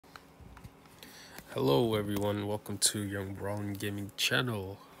Hello everyone, welcome to Young Brown Gaming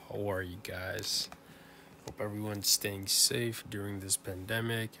channel. How are you guys? Hope everyone's staying safe during this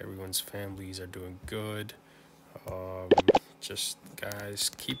pandemic. Everyone's families are doing good. Um, just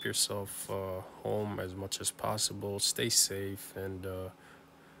guys, keep yourself home as much as possible. Stay safe and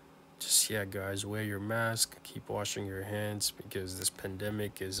yeah guys, wear your mask. Keep washing your hands because this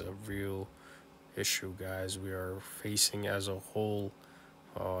pandemic is a real issue, guys. We are facing as a whole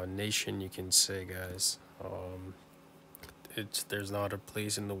nation, you can say, guys. There's not a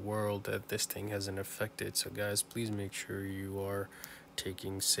place in the world that this thing hasn't affected. So guys, please make sure you are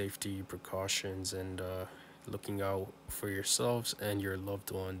taking safety precautions and looking out for yourselves and your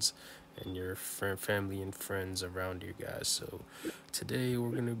loved ones and your family and friends around you guys. So today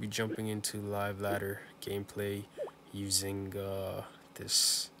we're going to be jumping into live ladder gameplay using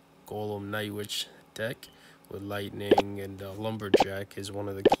this Golem Night Witch deck with lightning, and lumberjack is one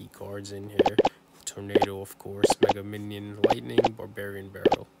of the key cards in here. Tornado, of course, mega minion, lightning, barbarian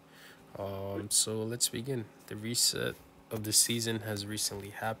barrel. So let's begin. The reset of the season has recently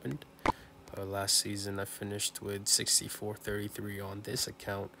happened. Last season I finished with 64-33 on this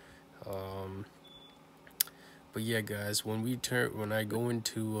account. But yeah guys, when I go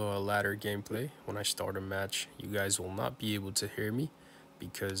into ladder gameplay, when I start a match, you guys will not be able to hear me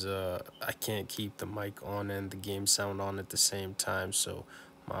because I can't keep the mic on and the game sound on at the same time. So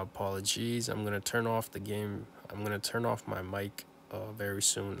my apologies. I'm gonna turn off my mic very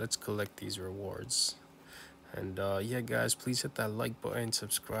soon. Let's collect these rewards. And yeah guys, please hit that like button,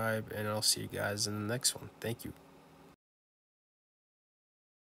 subscribe, and I'll see you guys in the next one. Thank you.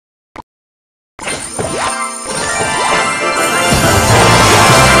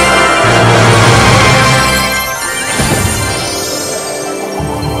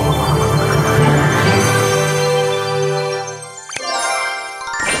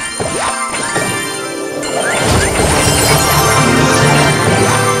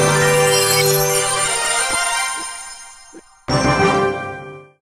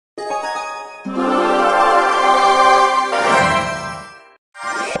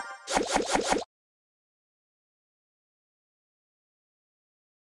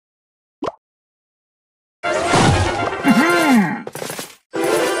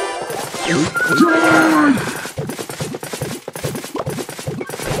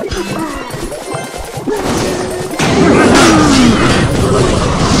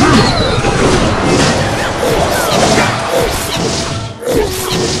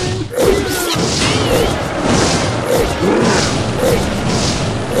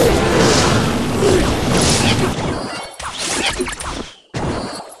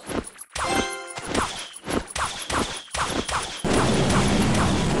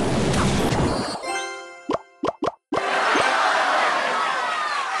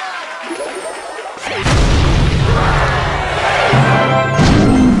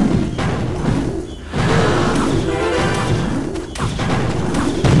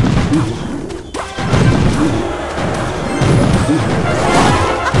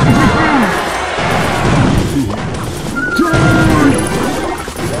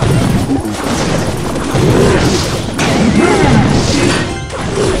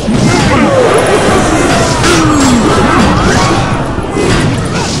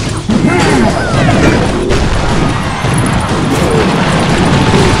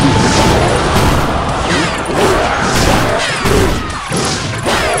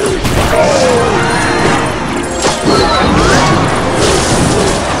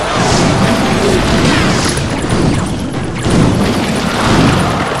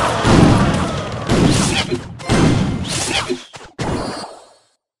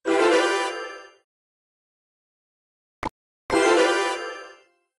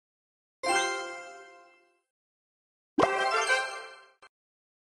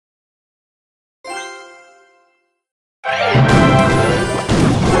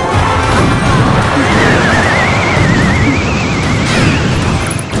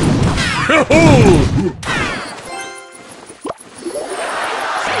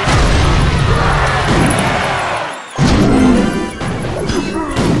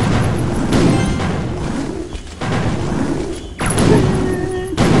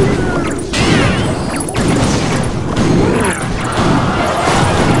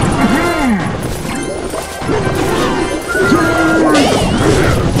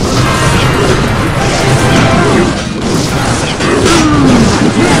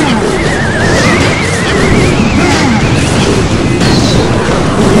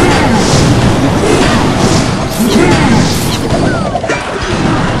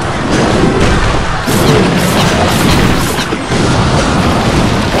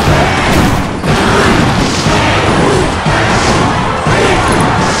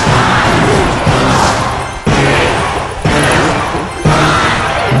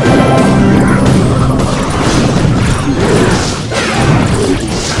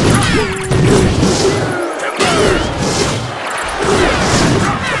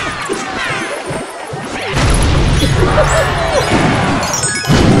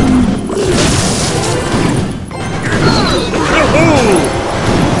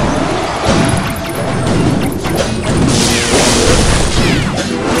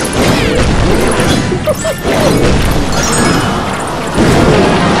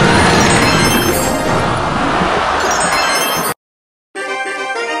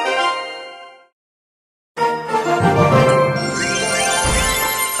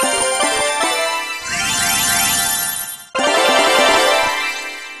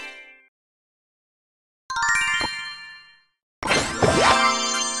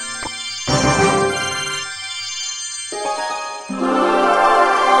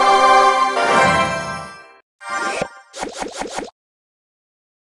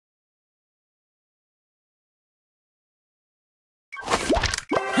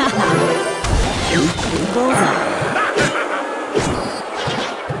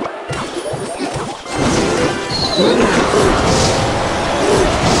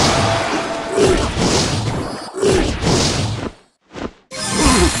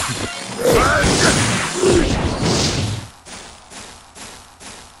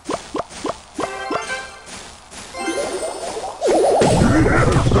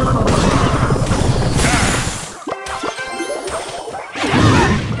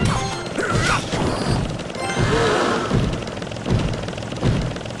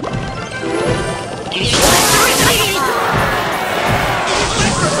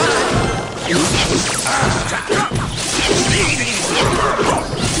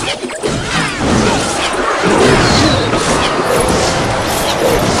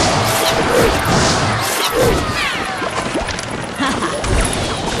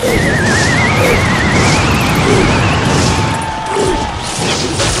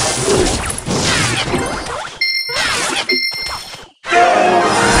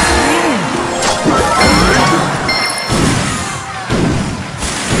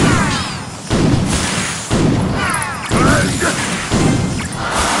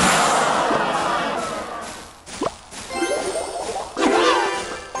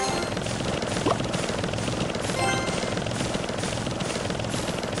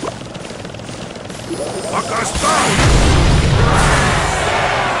 Пока стал!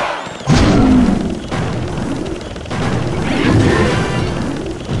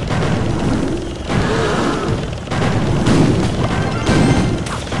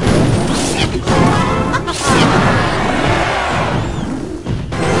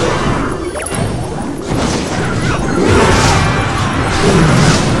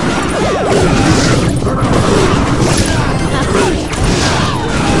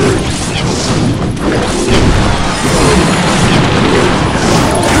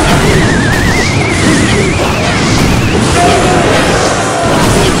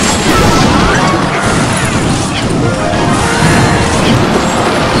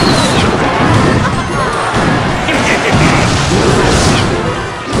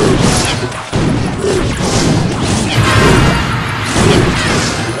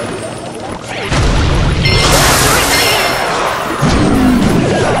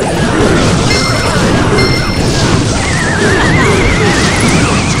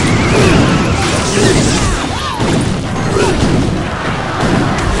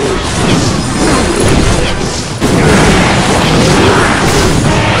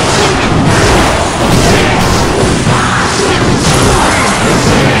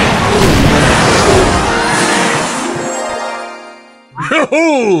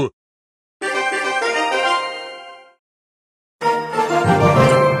 Yahoo!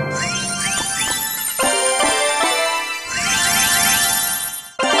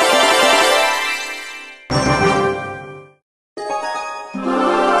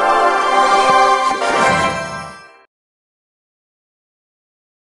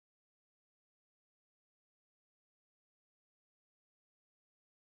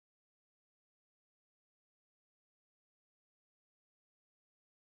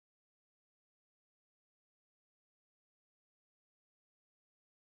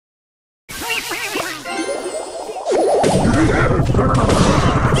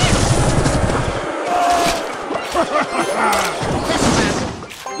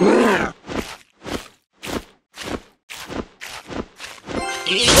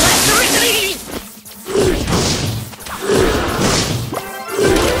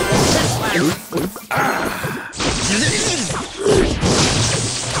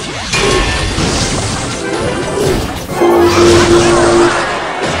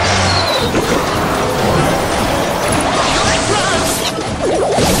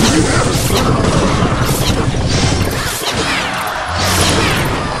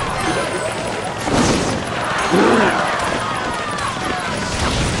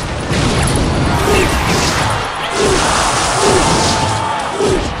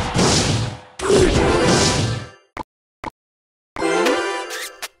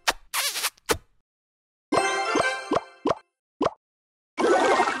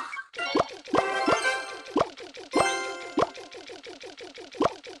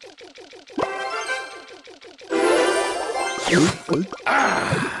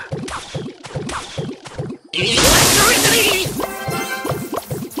 Ah!